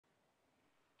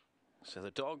So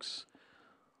the dogs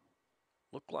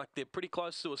look like they're pretty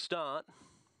close to a start.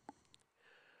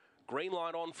 Green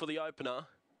light on for the opener.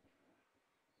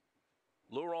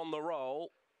 Lure on the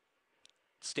roll.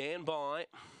 Stand by.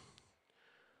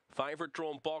 Favourite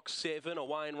drawn box 7,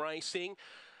 Away in Racing.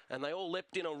 And they all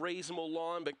leapt in a reasonable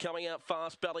line, but coming out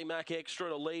fast, Ballymac Extra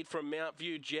to lead from Mount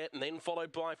View Jet, and then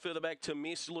followed by further back to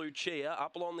Miss Lucia.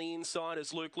 Up along the inside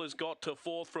as Lukla's got to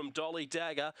 4th from Dolly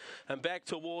Dagger, and back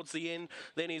towards the end,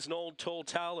 then is Nold Tall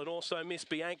Tale and also Miss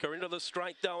Bianca. Into the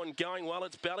straight though and going well,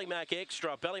 it's Ballymac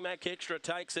Extra. Ballymac Extra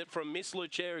takes it from Miss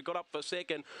Lucia, who got up for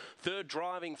second. Third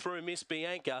driving through Miss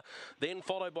Bianca, then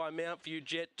followed by Mount View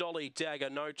Jet, Dolly Dagger,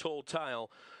 No Tall Tale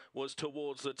was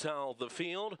towards the tail of the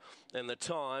field, and the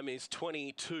time is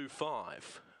 22.5.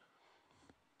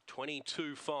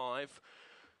 22.5,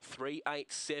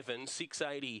 387,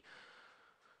 680,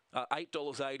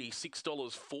 $8.80,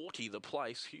 $6.40 the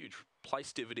place. Huge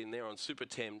place dividend there on Super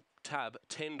Tab.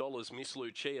 $10 Miss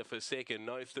Lucia for second.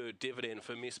 No third dividend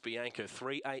for Miss Bianca.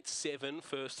 387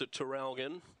 first at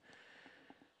Terralgan.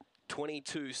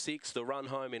 22.6, the run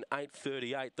home in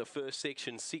 8.38. The first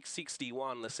section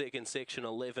 6.61. The second section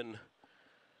 11.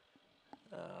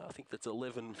 I think that's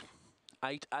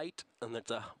 11.88, and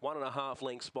that's a 1.5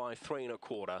 lengths by 3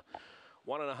 1/4.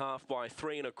 1.5 by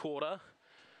 3 1/4.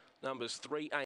 Numbers 3.